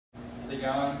it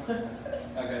going?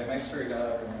 Okay, make sure you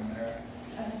got everyone there.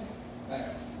 Okay.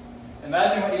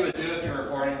 Imagine what you would do if you were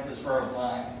born into this world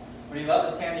blind. Would you let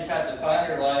this handicap define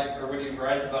your life, or would you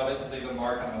rise above it to leave a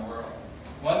mark on the world?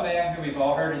 One man who we've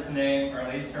all heard his name, or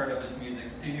at least heard of his music,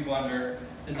 Stevie Wonder,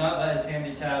 did not let his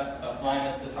handicap of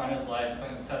blindness define his life, but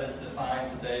instead is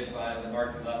defined today by the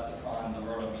mark he left upon the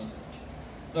world of music.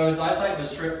 Though his eyesight was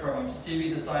stripped from him, Stevie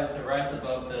decided to rise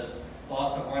above this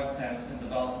loss of one sense and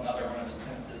develop another one of his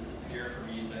senses, his ear for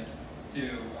music,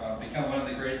 to become one of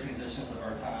the greatest musicians of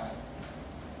our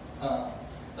time.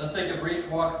 Let's take a brief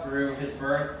walk through his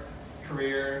birth,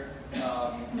 career,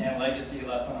 and legacy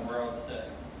left on the world today.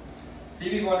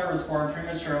 Stevie Wonder was born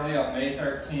prematurely on May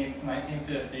 13th,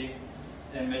 1950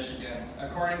 in Michigan.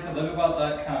 According to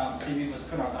LiveAbout.com, Stevie was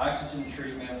put on oxygen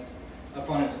treatment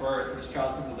upon his birth, which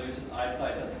caused him to lose his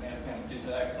eyesight as an infant due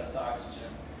to excess oxygen.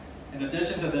 In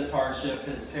addition to this hardship,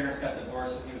 his parents got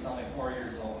divorced when he was only 4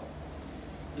 years old.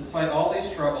 Despite all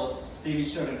these troubles, Stevie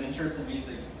showed an interest in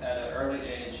music at an early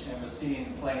age and was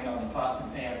seen playing on the pots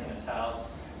and pans in his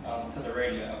house to the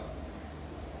radio.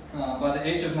 By the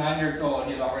age of 9 years old,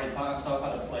 he had already taught himself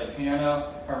how to play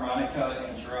piano, harmonica,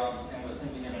 and drums, and was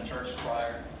singing in a church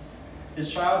choir.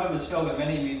 His childhood was filled with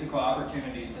many musical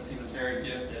opportunities as he was very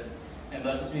gifted, and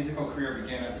thus his musical career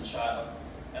began as a child.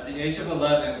 At the age of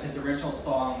 11, his original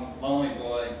song, Lonely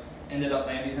Boy, ended up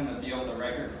landing him a deal with a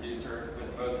record producer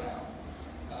with Motown.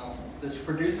 This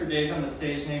producer gave him the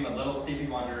stage name of Little Stevie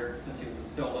Wonder since he was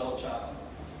still a little child.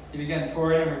 He began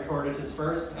touring and recorded his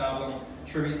first album,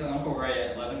 Tribute to Uncle Ray,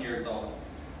 at 11 years old.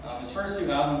 His first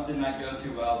two albums did not go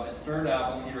too well, but his third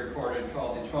album he recorded,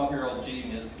 called The 12-Year-Old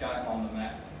Genius, got him on the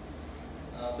map.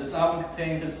 This album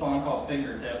contained his song called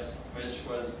Fingertips, which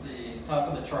was the top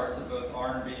of the charts of both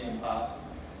R&B and pop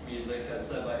music, as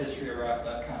said by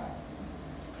HistoryOfRock.com.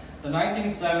 The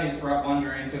 1970s brought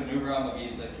Wonder into a new realm of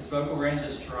music. His vocal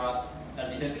ranges dropped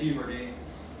as he hit puberty,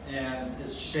 and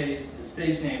his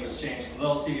stage name was changed from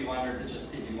Little Stevie Wonder to just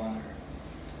Stevie Wonder.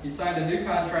 He signed a new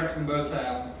contract from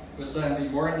Motown, which let him be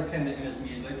more independent in his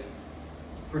music.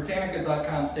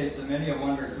 Britannica.com states that many of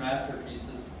Wonder's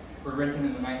masterpieces were written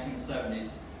in the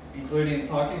 1970s, including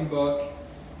Talking Book,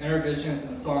 Intervisions,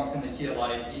 and Songs in the Key of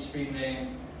Life, each being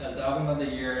named as Album of the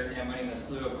Year and winning a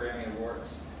slew of Grammy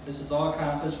Awards. This was all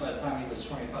accomplished by the time he was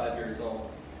 25 years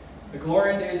old. The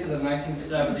glory days of the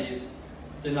 1970s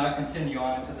did not continue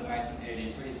on into the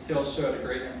 1980s, but he still showed a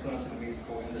great influence in the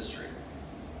musical industry.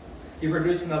 He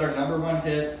produced another #1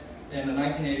 hit in the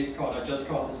 1980s called I Just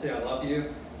Called to Say I Love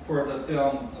You for the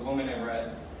film The Woman in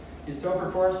Red. He still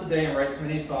performs today and writes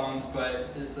many songs, but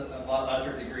is a lot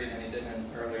lesser degree than he did in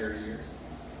his earlier years.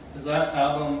 His last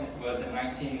album was in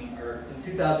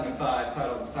 2005,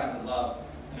 titled Time to Love,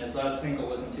 and his last single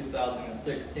was in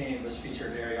 2016, which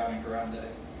featured Ariana Grande.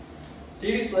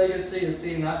 Stevie's legacy is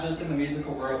seen not just in the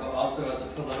musical world, but also as a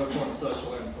political and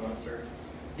social influencer.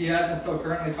 He has and still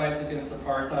currently fights against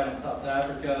apartheid in South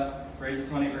Africa, raises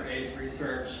money for AIDS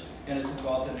research, and is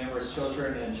involved in numerous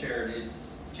children and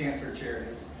cancer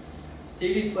charities.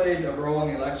 Stevie played a role in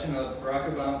the election of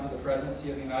Barack Obama to the presidency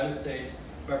of the United States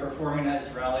by performing at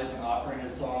his rallies and offering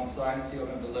his song Signed, Sealed,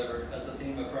 and Delivered as the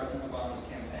theme of President Obama's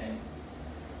campaign.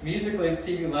 Musically,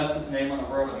 Stevie left his name on the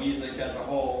world of music as a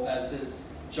whole, as his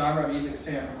genre of music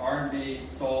spanned from R&B,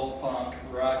 soul, funk,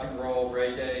 rock and roll,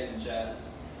 reggae, and jazz.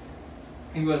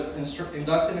 He was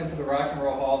inducted into the Rock and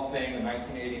Roll Hall of Fame in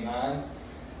 1989.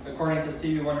 According to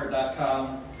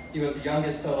StevieWonder.com, he was the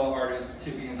youngest solo artist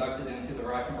to be inducted into the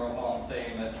Rock and Roll Hall of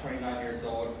Fame at 29 years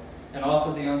old, and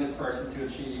also the youngest person to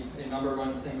achieve a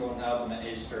 #1 single and album at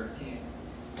age 13.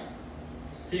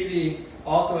 Stevie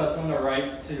also has won the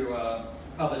rights to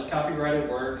publish copyrighted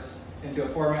works into a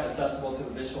format accessible to the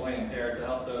visually impaired to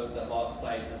help those that lost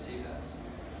sight as he has.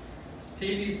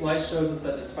 Stevie's life shows us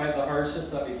that despite the hardships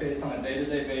that we face on a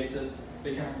day-to-day basis,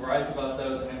 we can rise above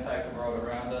those and impact the world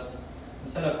around us.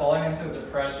 Instead of falling into a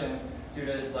depression due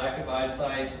to his lack of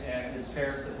eyesight and his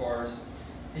parents' divorce,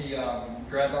 he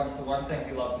grabbed onto the one thing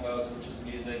he loved most, which was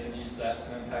music, and used that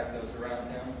to impact those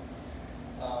around him.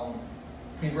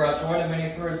 He brought joy to many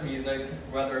through his music,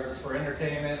 whether it was for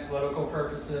entertainment, political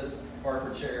purposes, or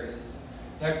for charities.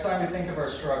 Next time we think of our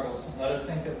struggles, let us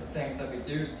think of the things that we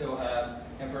do still have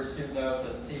and pursue those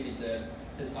as Stevie did.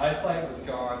 His eyesight was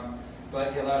gone,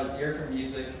 but he allowed his ear for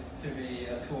music to be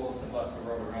a tool to bless the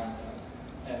world around him.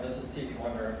 And this is Stevie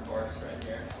Wonder, of course, right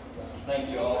here. So, thank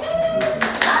you all.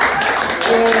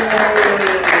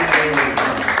 Yay.